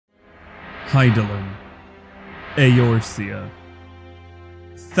Hydaelyn, Eorzea,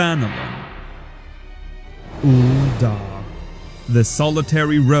 Thanalan, Ul'Dah, the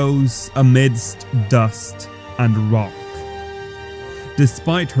solitary rose amidst dust and rock.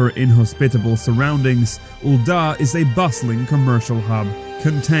 Despite her inhospitable surroundings, Ul'Dah is a bustling commercial hub,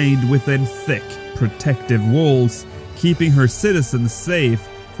 contained within thick, protective walls, keeping her citizens safe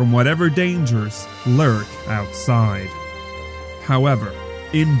from whatever dangers lurk outside. However,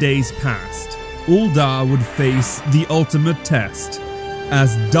 in days past, Ul'Dah would face the ultimate test,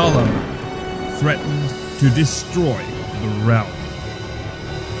 as Dalamud threatened to destroy the realm.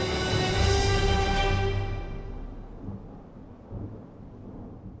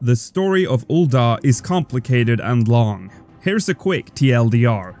 The story of Ul'Dah is complicated and long. Here's a quick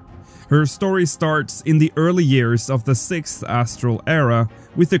TLDR. Her story starts in the early years of the 6th Astral Era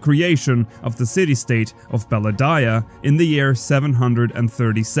with the creation of the city-state of Beledaya in the year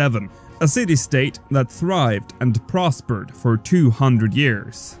 737, a city-state that thrived and prospered for 200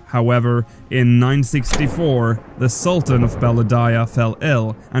 years. However, in 964, the Sultan of Beledaya fell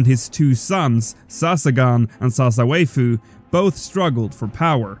ill, and his two sons, Sasagan and Sasawefu, both struggled for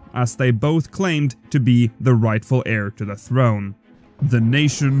power, as they both claimed to be the rightful heir to the throne. The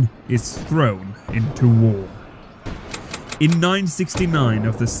nation is thrown into war. In 969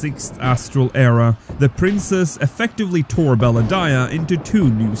 of the 6th Astral Era, the princess effectively tore Beledaya into two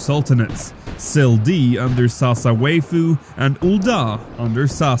new sultanates, Sildee under Sasawefu and Ul'Dah under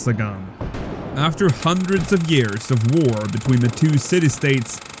Sasagan. After hundreds of years of war between the two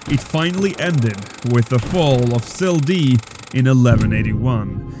city-states, it finally ended with the fall of Sildee in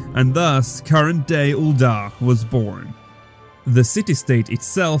 1181, and thus current-day Ul'Dah was born. The city-state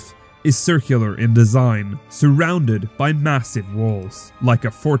itself is circular in design, surrounded by massive walls, like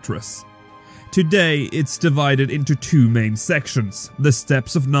a fortress. Today, it's divided into two main sections, the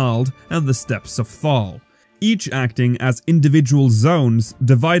Steps of Nald and the Steps of Thal, each acting as individual zones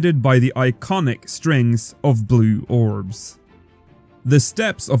divided by the iconic strings of blue orbs. The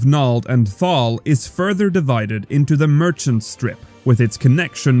Steps of Nald and Thal is further divided into the Merchant Strip, with its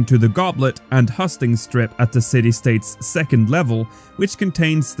connection to the Goblet and Husting Strip at the city-state's second level, which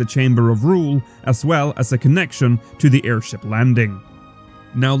contains the Chamber of Rule, as well as a connection to the airship landing.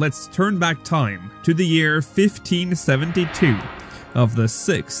 Now let's turn back time to the year 1572 of the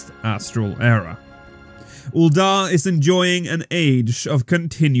 6th Astral Era. Ul'Dah is enjoying an age of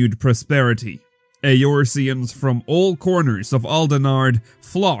continued prosperity. Eorzeans from all corners of Aldenard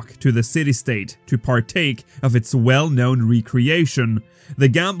flock to the city-state to partake of its well-known recreation, the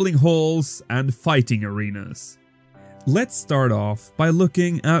gambling halls and fighting arenas. Let's start off by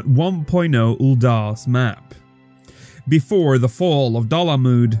looking at 1.0 Ul'Dah's map. Before the fall of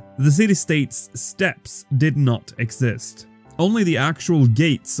Dalamud, the city-state's steps did not exist. Only the actual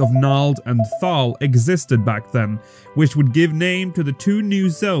gates of Nald and Thal existed back then, which would give name to the two new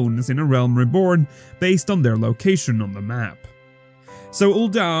zones in A Realm Reborn based on their location on the map. So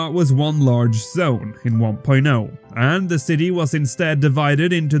Ul'Dah was one large zone in 1.0, and the city was instead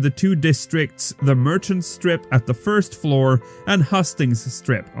divided into the two districts, the Merchant Strip at the first floor and Hustings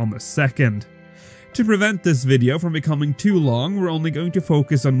Strip on the second. To prevent this video from becoming too long, we're only going to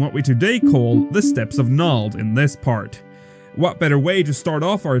focus on what we today call the Steps of Nald in this part. What better way to start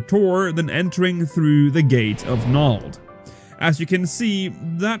off our tour than entering through the Gate of Nald? As you can see,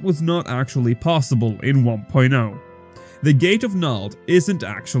 that was not actually possible in 1.0. The Gate of Nald isn't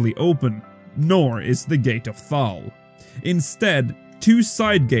actually open, nor is the Gate of Thal. Instead, two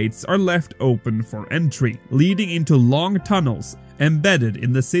side gates are left open for entry, leading into long tunnels embedded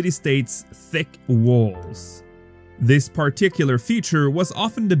in the city-state's thick walls. This particular feature was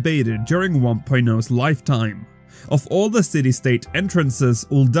often debated during 1.0's lifetime. Of all the city-state entrances,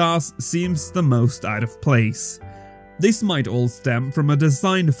 Ul'Dah's seems the most out of place. This might all stem from a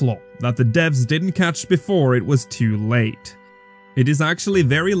design flaw that the devs didn't catch before it was too late. It is actually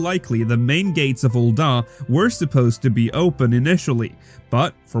very likely the main gates of Ul'Dah were supposed to be open initially,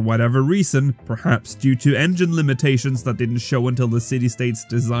 but for whatever reason, perhaps due to engine limitations that didn't show until the city-state's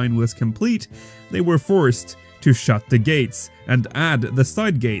design was complete, they were forced to shut the gates and add the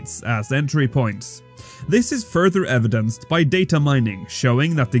side gates as entry points. This is further evidenced by data mining,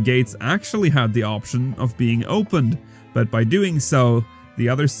 showing that the gates actually had the option of being opened, but by doing so, the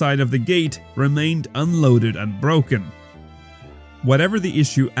other side of the gate remained unloaded and broken. Whatever the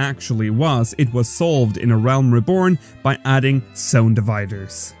issue actually was, it was solved in A Realm Reborn by adding zone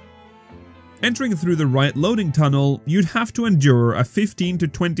dividers. Entering through the right loading tunnel, you'd have to endure a 15 to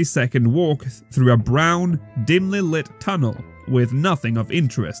 20 second walk through a brown, dimly lit tunnel with nothing of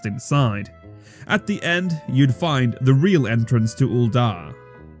interest inside. At the end, you'd find the real entrance to Ul'Dah.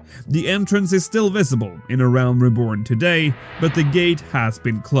 The entrance is still visible in A Realm Reborn today, but the gate has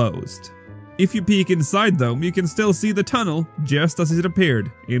been closed. If you peek inside though, you can still see the tunnel just as it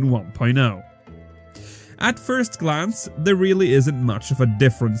appeared in 1.0. At first glance, there really isn't much of a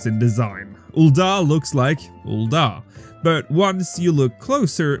difference in design. Ul'Dah looks like Ul'Dah, but once you look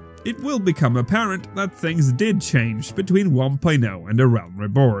closer, it will become apparent that things did change between 1.0 and A Realm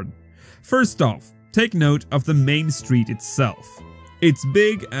Reborn. First off, take note of the main street itself. It's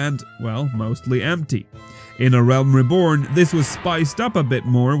big and, well, mostly empty. In A Realm Reborn, this was spiced up a bit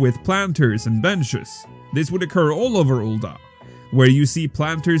more with planters and benches. This would occur all over Ul'Dah. Where you see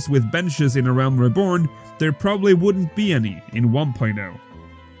planters with benches in A Realm Reborn, there probably wouldn't be any in 1.0.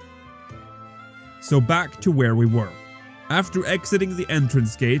 So back to where we were. After exiting the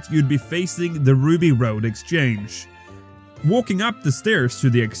entrance gate, you'd be facing the Ruby Road Exchange. Walking up the stairs to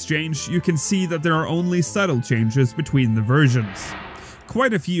the exchange, you can see that there are only subtle changes between the versions.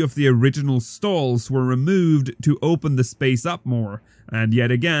 Quite a few of the original stalls were removed to open the space up more, and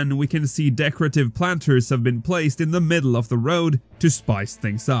yet again we can see decorative planters have been placed in the middle of the road to spice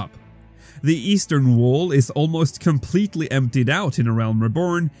things up. The eastern wall is almost completely emptied out in A Realm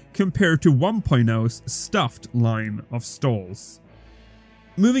Reborn compared to 1.0's stuffed line of stalls.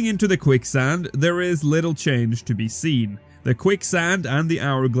 Moving into the quicksand, there is little change to be seen. The quicksand and the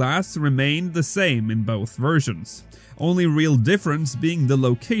hourglass remained the same in both versions. Only real difference being the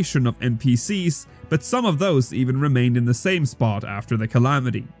location of NPCs, but some of those even remained in the same spot after the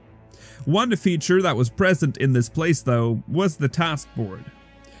calamity. One feature that was present in this place though was the task board.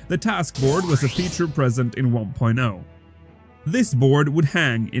 The task board was a feature present in 1.0. This board would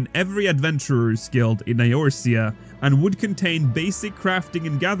hang in every adventurer's guild in Eorzea and would contain basic crafting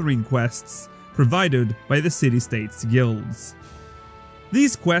and gathering quests provided by the city-state's guilds.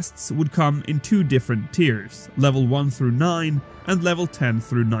 These quests would come in two different tiers, level 1 through 9 and level 10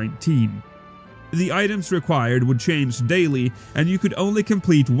 through 19. The items required would change daily and you could only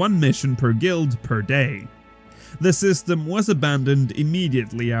complete one mission per guild per day. The system was abandoned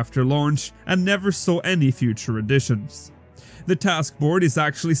immediately after launch and never saw any future additions. The task board is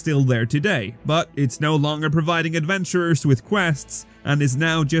actually still there today, but it's no longer providing adventurers with quests and is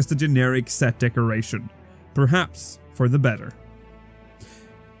now just a generic set decoration. Perhaps for the better.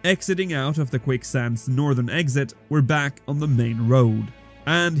 Exiting out of the quicksand's northern exit, we're back on the main road.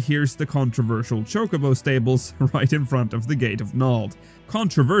 And here's the controversial Chocobo stables right in front of the Gate of Nald.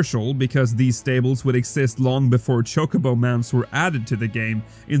 Controversial because these stables would exist long before Chocobo mounts were added to the game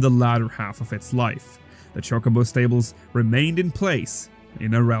in the latter half of its life. The Chocobo stables remained in place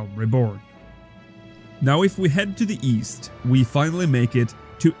in A Realm Reborn. Now if we head to the east, we finally make it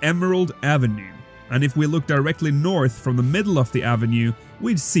to Emerald Avenue. And if we look directly north from the middle of the avenue,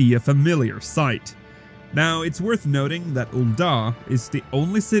 we'd see a familiar sight. Now, it's worth noting that Ul'Dah is the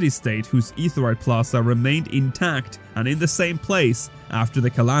only city-state whose Aetheryte Plaza remained intact and in the same place after the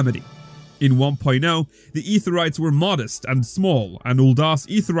calamity. In 1.0, the Aetherites were modest and small, and Ul'Dah's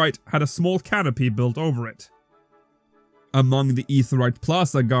Aetherite had a small canopy built over it. Among the Aetheryte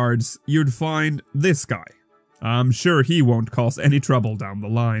Plaza guards, you'd find this guy. I'm sure he won't cause any trouble down the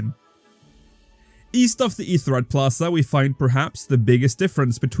line. East of the Aetheryte Plaza, we find perhaps the biggest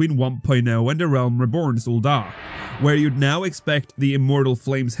difference between 1.0 and A Realm Reborn's Ul'Dah. Where you'd now expect the Immortal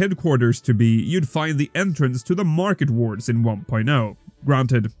Flames headquarters to be, you'd find the entrance to the market wards in 1.0.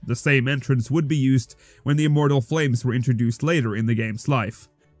 Granted, the same entrance would be used when the Immortal Flames were introduced later in the game's life.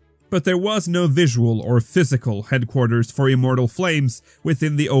 But there was no visual or physical headquarters for Immortal Flames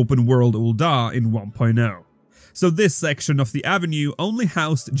within the open world Ul'Dah in 1.0. So this section of the avenue only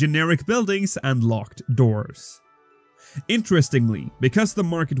housed generic buildings and locked doors. Interestingly, because the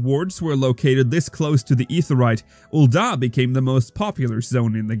market wards were located this close to the Aetherite, Ul'Dah became the most popular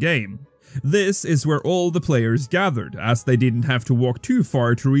zone in the game. This is where all the players gathered, as they didn't have to walk too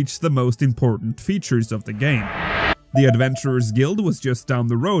far to reach the most important features of the game. The Adventurers Guild was just down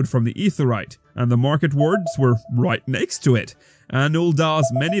the road from the Aetherite, and the market wards were right next to it, and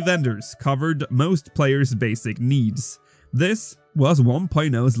Ul'Dah's many vendors covered most players' basic needs. This was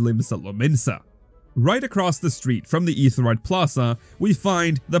 1.0's Limsa Lominsa. Right across the street from the Aetheryte Plaza, we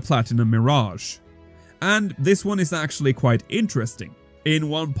find the Platinum Mirage. And this one is actually quite interesting. In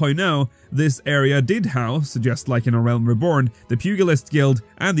 1.0, this area did house, just like in A Realm Reborn, the Pugilist Guild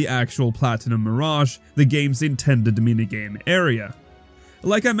and the actual Platinum Mirage, the game's intended minigame area.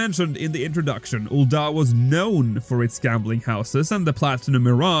 Like I mentioned in the introduction, Ul'Dah was known for its gambling houses and the Platinum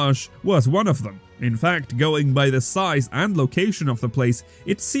Mirage was one of them. In fact, going by the size and location of the place,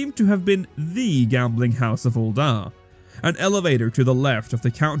 it seemed to have been the gambling house of Ul'Dah. An elevator to the left of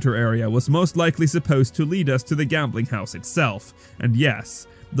the counter area was most likely supposed to lead us to the gambling house itself, and yes,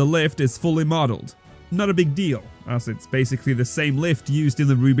 The lift is fully modeled. Not a big deal, as it's basically the same lift used in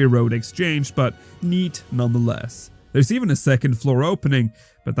the Ruby Road exchange, but neat nonetheless. There's even a second floor opening,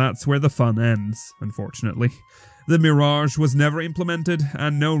 but that's where the fun ends, unfortunately. The Mirage was never implemented,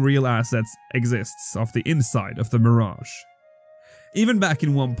 and no real assets exists of the inside of the Mirage. Even back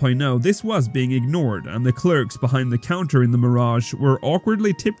in 1.0, this was being ignored, and the clerks behind the counter in the Mirage were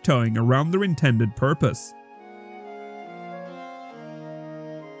awkwardly tiptoeing around their intended purpose.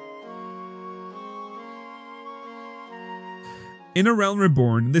 In A Realm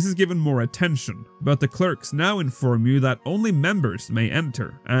Reborn, this is given more attention, but the clerks now inform you that only members may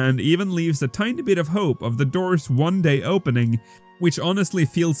enter, and even leaves a tiny bit of hope of the doors one day opening, which honestly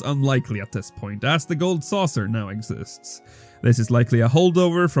feels unlikely at this point, as the Gold Saucer now exists. This is likely a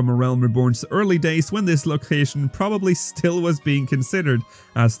holdover from A Realm Reborn's early days when this location probably still was being considered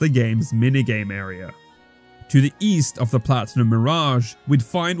as the game's minigame area. To the east of the Platinum Mirage, we'd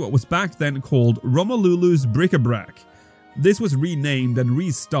find what was back then called Romululu's Bric-a-Brac. This was renamed and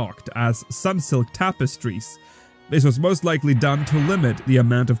restocked as Sunsilk Tapestries. This was most likely done to limit the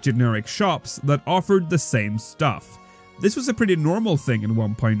amount of generic shops that offered the same stuff. This was a pretty normal thing in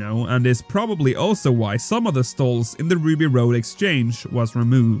 1.0 and is probably also why some of the stalls in the Ruby Road exchange was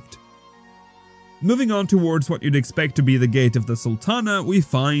removed. Moving on towards what you'd expect to be the Gate of the Sultana, we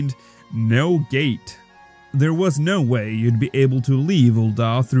find no gate. There was no way you'd be able to leave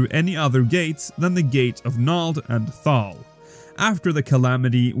Ul'Dah through any other gates than the Gate of Nald and Thal. After the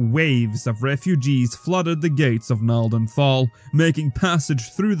calamity, waves of refugees flooded the gates of Nald and Thal, making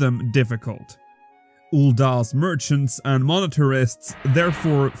passage through them difficult. Ul'Dah's merchants and monetarists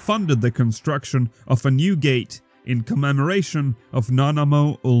therefore funded the construction of a new gate in commemoration of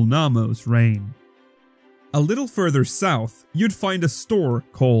Nanamo Ul'Namo's reign. A little further south, you'd find a store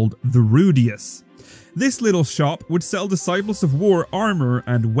called the Rudius. This little shop would sell Disciples of War armor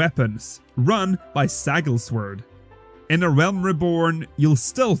and weapons, run by Sagglesword. In A Realm Reborn, you'll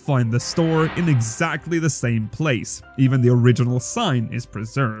still find the store in exactly the same place, even the original sign is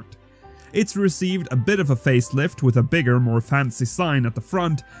preserved. It's received a bit of a facelift with a bigger, more fancy sign at the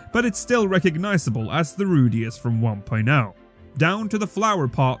front, but it's still recognizable as the Rudius from 1.0. Down to the flower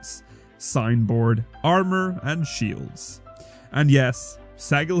pots, signboard, armor and shields. And yes,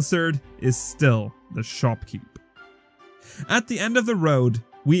 Sagglesword is still the shopkeep. At the end of the road,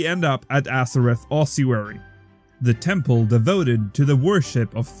 we end up at Azareth Ossuary, the temple devoted to the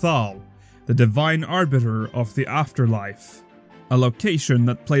worship of Thal, the divine arbiter of the afterlife, a location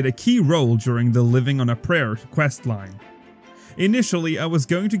that played a key role during the Living on a Prayer questline. Initially, I was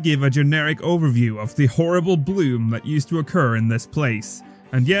going to give a generic overview of the horrible bloom that used to occur in this place,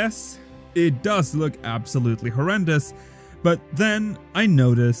 and yes, it does look absolutely horrendous, but then I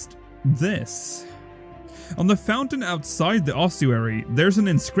noticed this. On the fountain outside the ossuary, there's an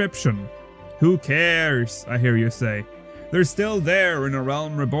inscription. Who cares, I hear you say. They're still there in A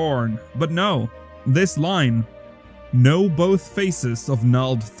Realm Reborn. But no, this line, "Know both faces of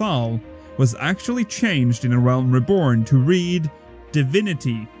Nald Thal," was actually changed in A Realm Reborn to read,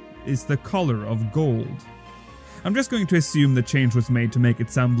 "Divinity is the color of gold." I'm just going to assume the change was made to make it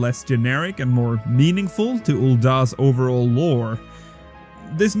sound less generic and more meaningful to Ul'Dah's overall lore.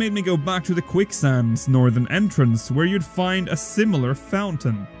 This made me go back to the Quicksand's northern entrance, where you'd find a similar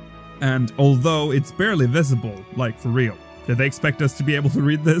fountain. And although it's barely visible, like for real, did they expect us to be able to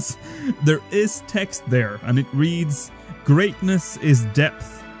read this? There is text there, and it reads, "Greatness is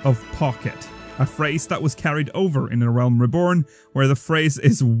depth of pocket." A phrase that was carried over in A Realm Reborn, where the phrase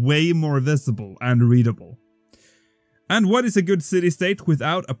is way more visible and readable. And what is a good city-state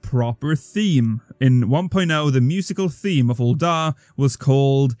without a proper theme? In 1.0, the musical theme of Ul'Dah was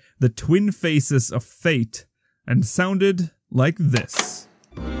called The Twin Faces of Fate, and sounded like this.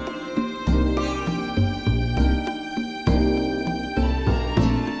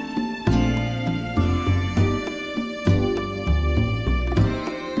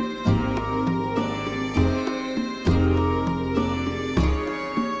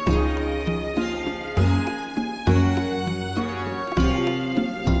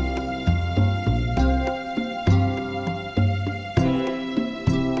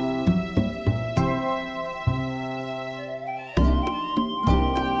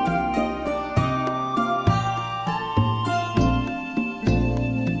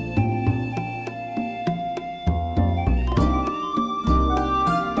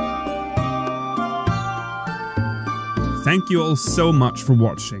 Thank you all so much for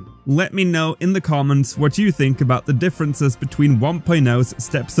watching. Let me know in the comments what you think about the differences between 1.0's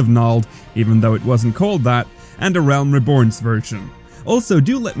Steps of Nald, even though it wasn't called that, and A Realm Reborn's version. Also,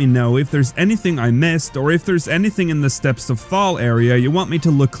 do let me know if there's anything I missed, or if there's anything in the Steps of Thal area you want me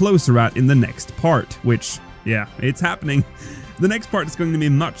to look closer at in the next part, which, yeah, it's happening. The next part is going to be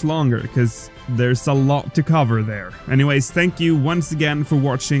much longer, because there's a lot to cover there. Anyways, thank you once again for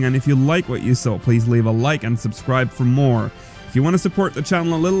watching, and if you like what you saw, please leave a like and subscribe for more. If you want to support the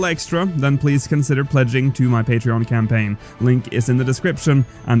channel a little extra, then please consider pledging to my Patreon campaign. Link is in the description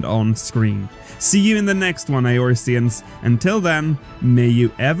and on screen. See you in the next one, Eorzeans. Until then, may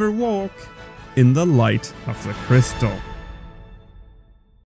you ever walk in the light of the crystal.